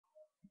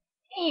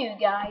Hey you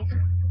guys,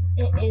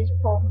 it is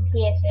Paul from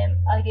PSM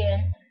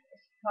again.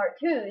 This is part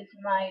 2 to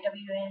my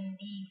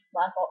WMD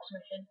Black Ops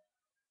mission.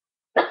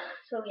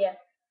 So yeah,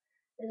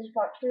 this is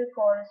part 2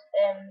 because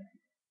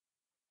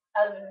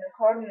I was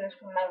recording this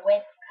from my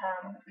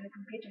webcam and the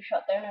computer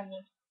shut down on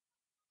me.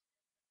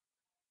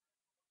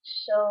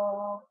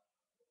 So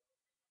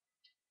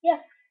yeah,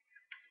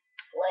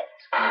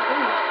 let's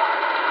continue.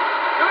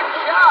 Good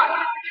shot!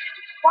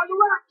 On the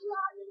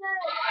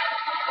left!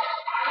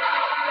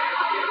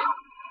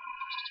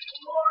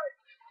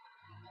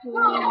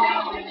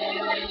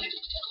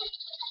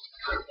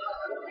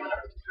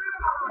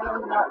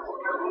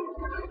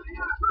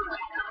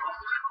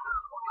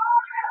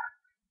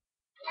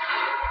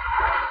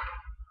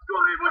 Go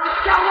ahead, when you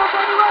down up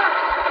on the left!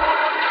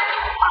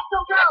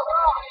 Hostile down!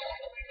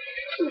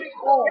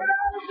 Oh. Get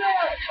out of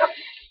there!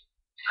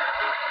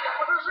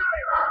 On the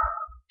right!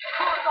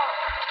 Cross off!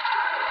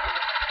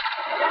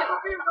 Get the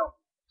vehicle!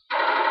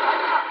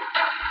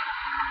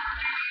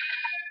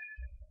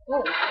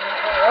 Oh,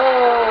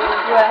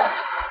 yeah.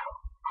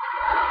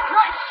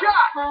 Nice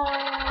shot!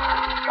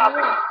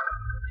 Copy.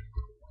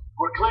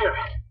 We're clear.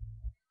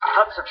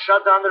 Huts have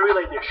shut down the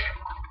relay dish.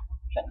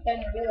 Shut down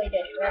the relay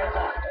dish. Where is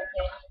that?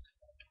 Okay.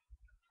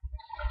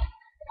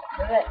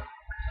 Move it.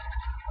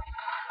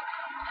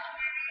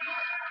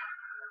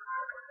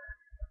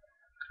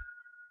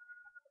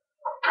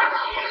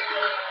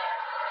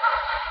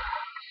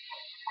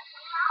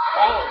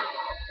 Dang.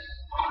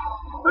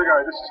 Big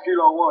Eye, this is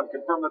Kilo 1.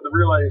 Confirm that the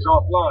relay is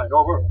offline.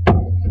 Over.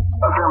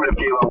 Affirmative,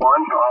 Kilo 1.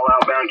 All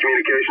outbound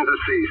communications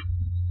are ceased.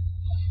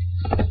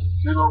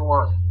 Kilo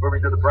 1,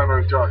 moving to the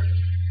primary target.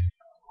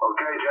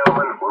 Okay,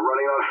 gentlemen, we're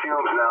running on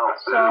fumes now.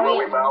 This is Sorry, where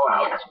we I'm bow looking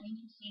out. at the screen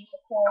to see if the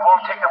call Come on,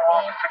 take the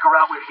wall. Figure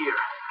out we're here.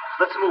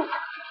 Let's move.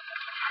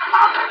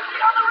 Up the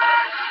other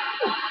end!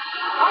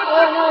 Oh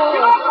no!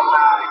 Get off the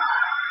line!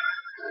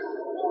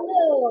 Oh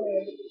no!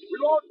 We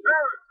lost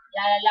Paris.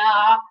 La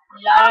la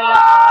la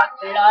la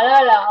la la la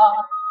la.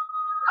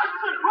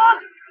 Hudson, run!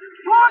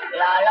 Run!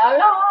 La la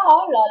la la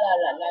la la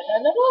la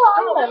la la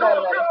la la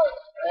la la.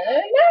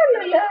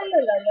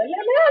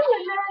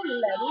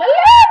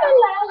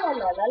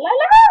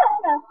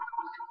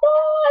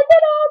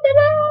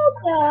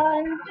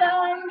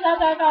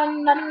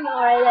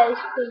 Alright, that is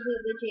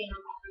completely changed.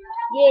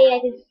 Yay, I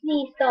can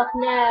see stuff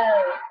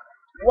now.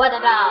 What a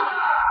dog.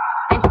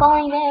 I'm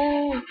falling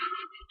down.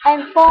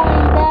 I'm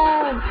falling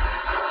down.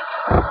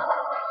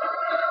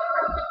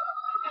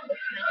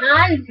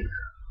 My hand.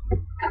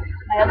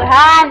 My other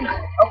hand.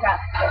 Oh crap.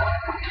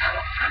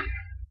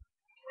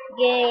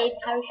 Yay,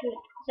 parachute.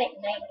 It's like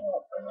night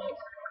mode for me.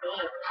 It's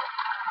safe.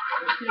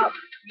 It's not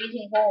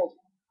freezing cold.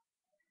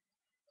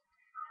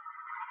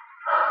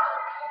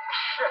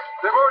 Shit,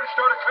 they've already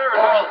started clearing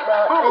Oh out. wait,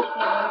 well, it Move! is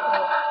freezing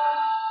cold.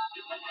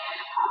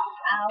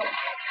 Ow.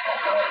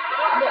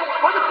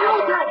 What the hell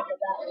is that?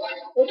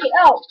 Okay,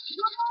 oh!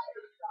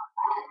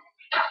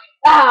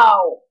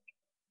 Ow!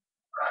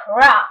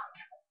 Crap!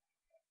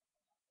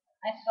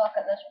 I suck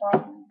at this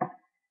part.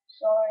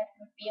 Sorry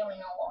for feeling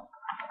alone.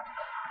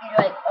 You're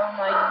like, oh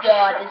my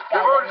god, this They've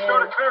guy's already new.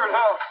 started clearing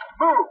house.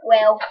 Move!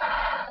 Well,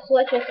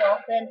 switch us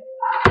off then.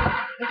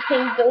 This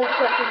thing don't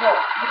switch us off.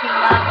 You can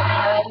laugh at me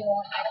however you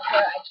want. I don't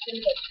care. I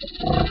think it.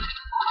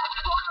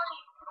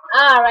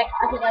 Ah, right.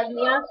 I think that's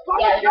me now.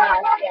 Yeah, it's me now.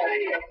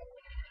 Yeah.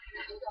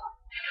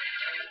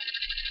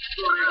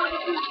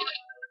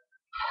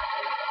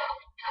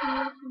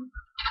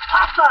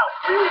 Hostile!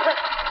 Music!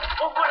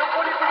 Oh,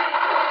 what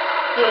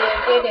is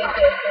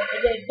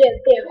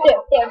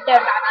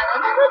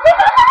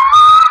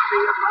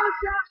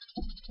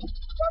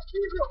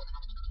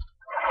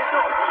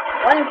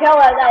One kill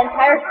out of that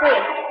entire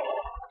space.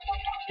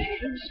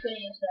 I'm just gonna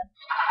use that.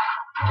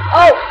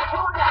 Oh!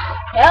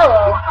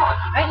 Hello!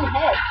 Right in the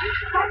head.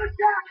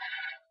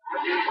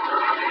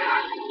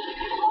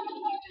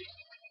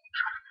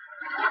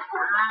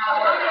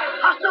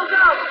 Hostile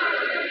down!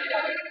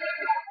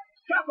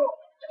 Careful!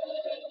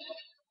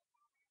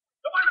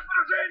 Somebody put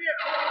us in here!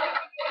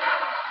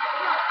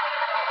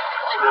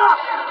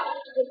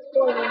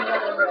 Exploding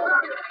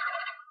everywhere.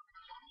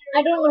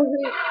 I don't know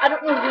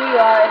who you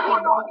are if you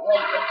don't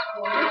like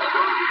explosions.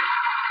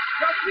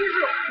 If you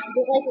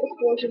don't like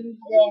explosions,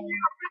 then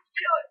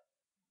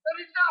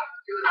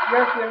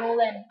you're a criminal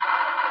then.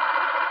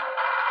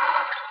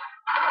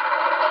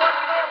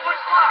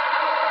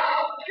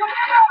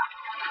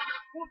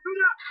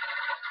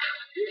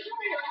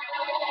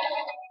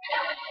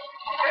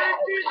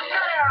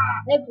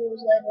 Hey, Bruce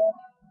Lego.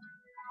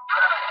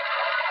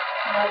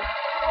 Nope,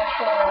 not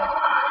sure.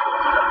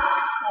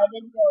 I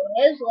did go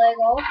his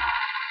Lego.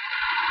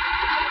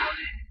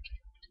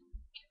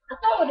 I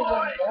thought it would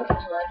have been both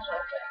his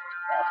Legos.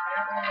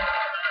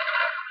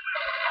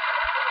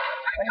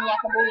 One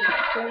yakaboo,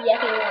 two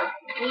yakaboo,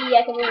 three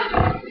yakaboo,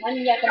 one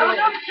yakaboo.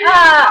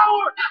 Ah!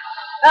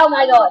 Oh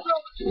my god.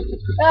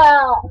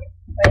 Ah!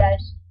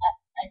 Wait,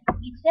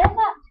 he said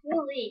that too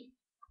late.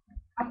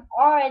 I'm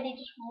already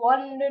just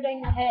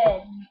wandering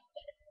ahead.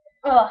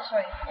 Oh,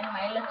 sorry, in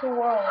my little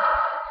world.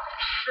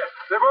 Shit,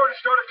 they've already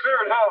started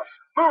clearing house.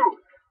 Move!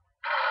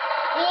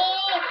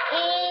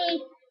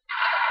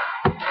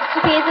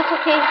 okay? Is this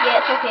okay? Yeah,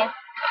 it's okay.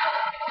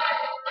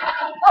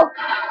 Oh!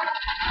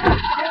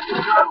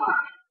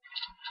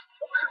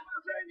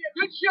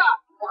 Good shot!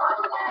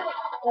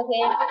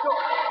 Okay.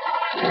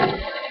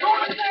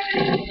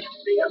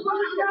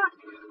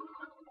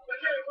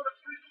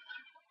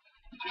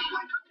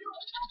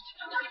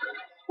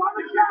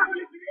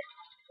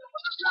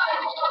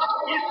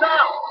 He's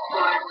down!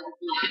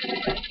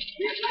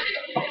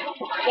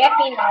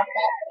 Jackie knocked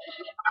that.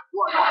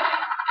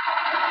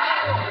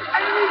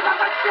 Enemies on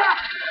the shot!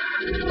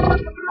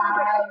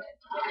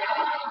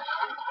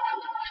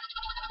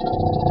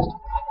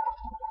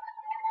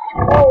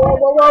 Whoa, whoa,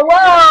 whoa, whoa,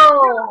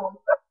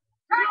 whoa!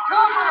 Take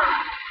cover!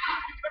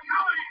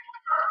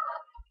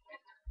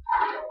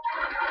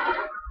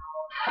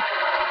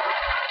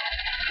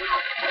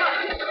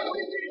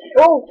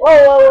 Oh, whoa,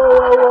 whoa, whoa,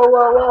 whoa, whoa,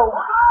 whoa, whoa.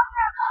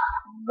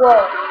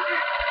 Whoa.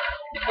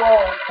 Whoa.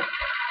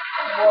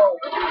 Whoa.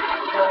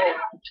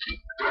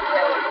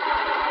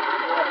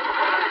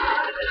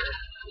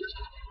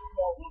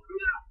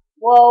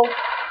 Whoa.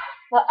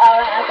 Whoa. I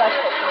got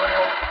shit.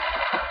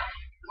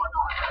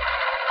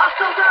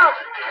 Hostile down!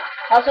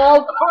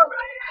 Household.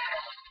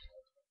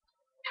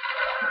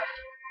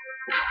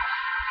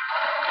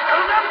 Got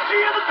an MG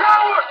in the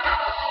tower!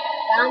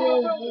 Down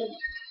in G.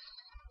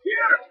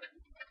 Here!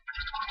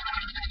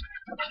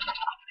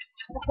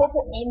 I hope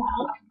it named G.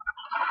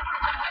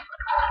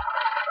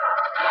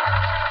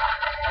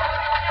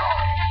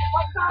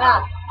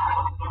 Ah.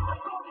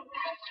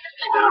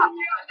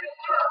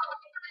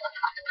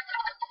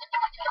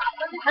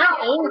 I can't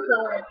aim to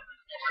it.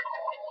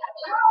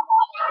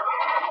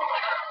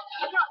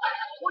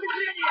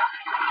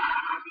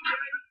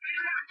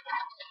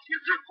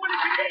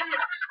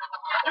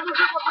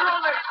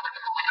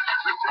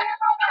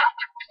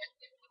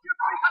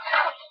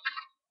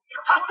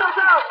 Hostile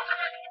down!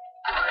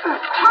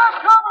 Grab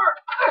cover!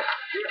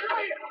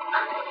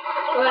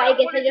 Well, I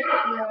guess I just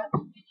put more.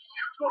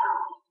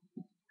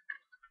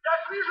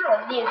 Because these are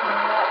not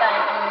that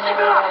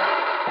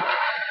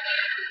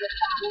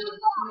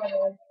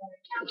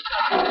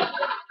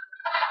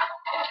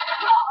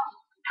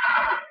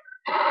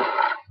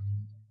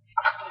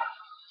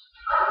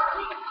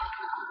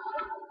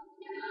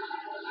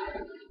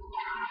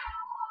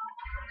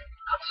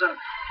Hudson,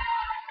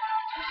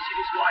 you see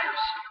these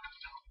wires?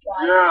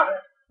 Yeah,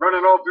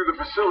 running all through the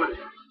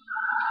facility.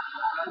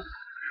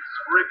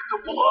 Ripped the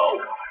blow.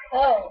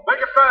 Oh.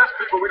 Make it fast,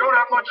 people. We don't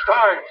have much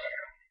time.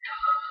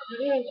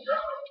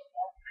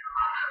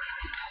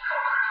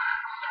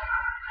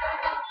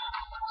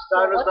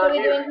 What are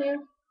we doing here?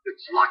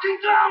 It's locking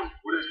down.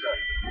 What is that?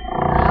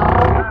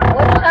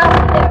 What just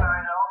happened there?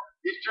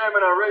 He's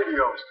jamming our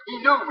radios. He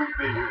knew we'd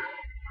be here.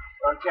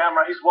 On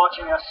camera, he's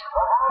watching us.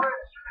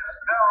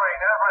 Knowing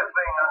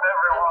everything and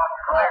everyone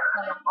clear.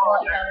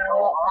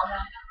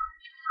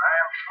 I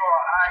am sure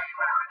I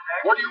will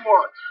protect. What do you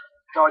want?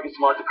 Targets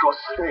marked across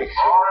space.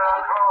 All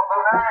across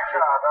America,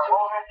 the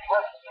movement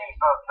has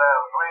sleeper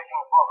cells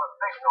waiting for the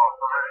signal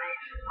to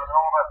release the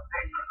Nova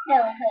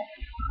 6.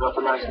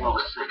 Weaponized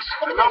Nova 6.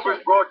 The number's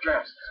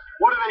broadcast.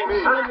 What do they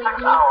mean? In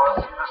 36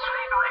 hours, the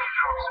sleeper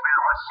agents will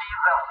receive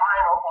their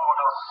final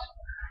orders.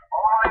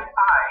 Only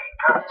I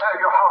can tell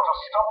you how to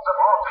stop the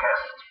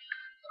broadcast.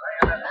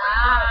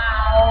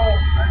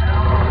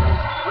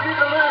 We need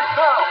to leave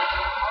now.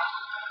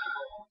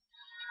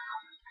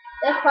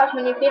 This part's my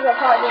new favorite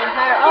part of the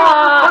entire.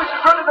 Ah!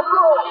 Ready to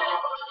blow.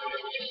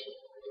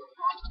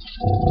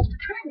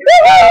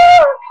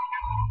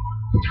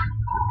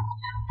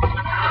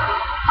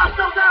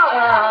 Hostile down.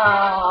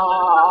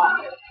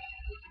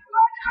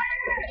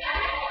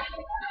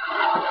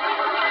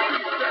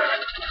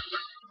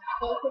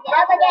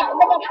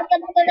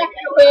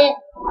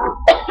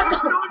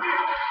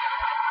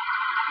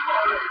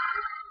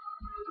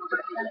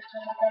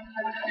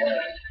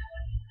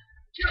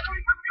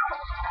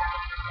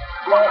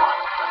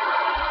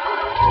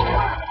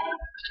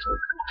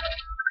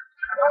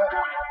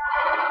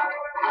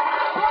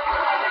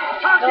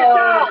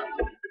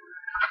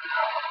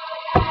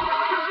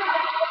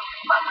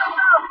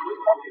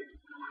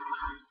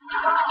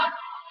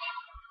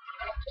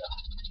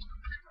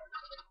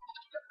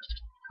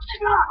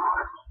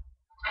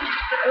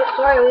 Oh,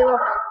 sorry, we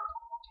lost.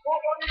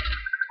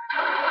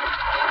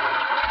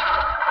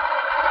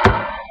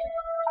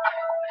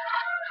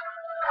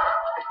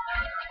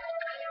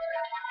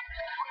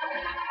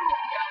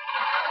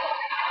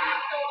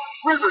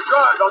 Reaver,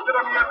 drive. I'll get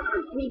on the M2.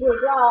 Reaver,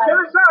 drive. Get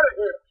us out of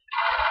here.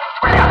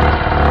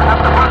 Have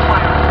the run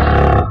fire.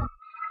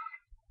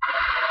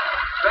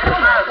 Stay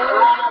fast. We're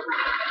all over.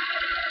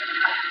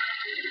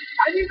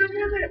 I need a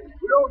minute.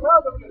 We don't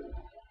have a minute.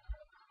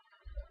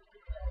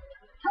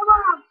 Come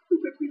on,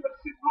 stupid people,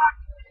 sit back.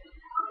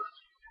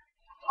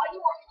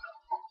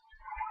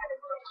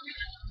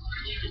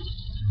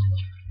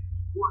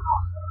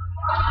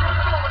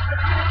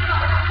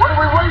 What are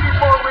we waiting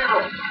for,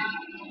 Weaver?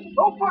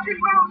 Don't fucking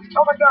move! He's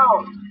coming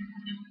down!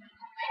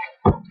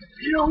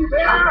 You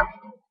there?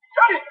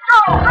 Johnny, go!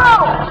 Go!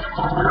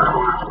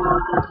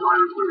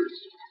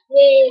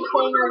 Yay,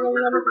 saying I was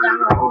going to down.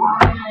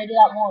 I'm going to do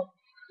that more.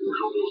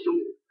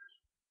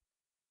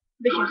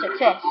 Mission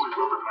success.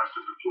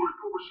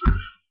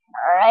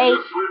 Alright.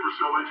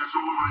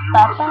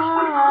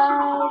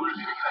 Bye-bye.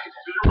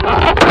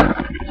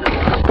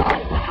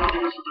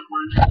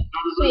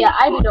 So yeah,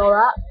 I did all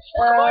that.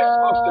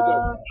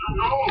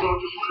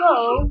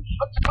 So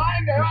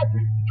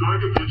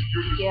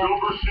yeah.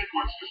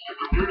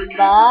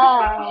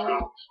 Bye.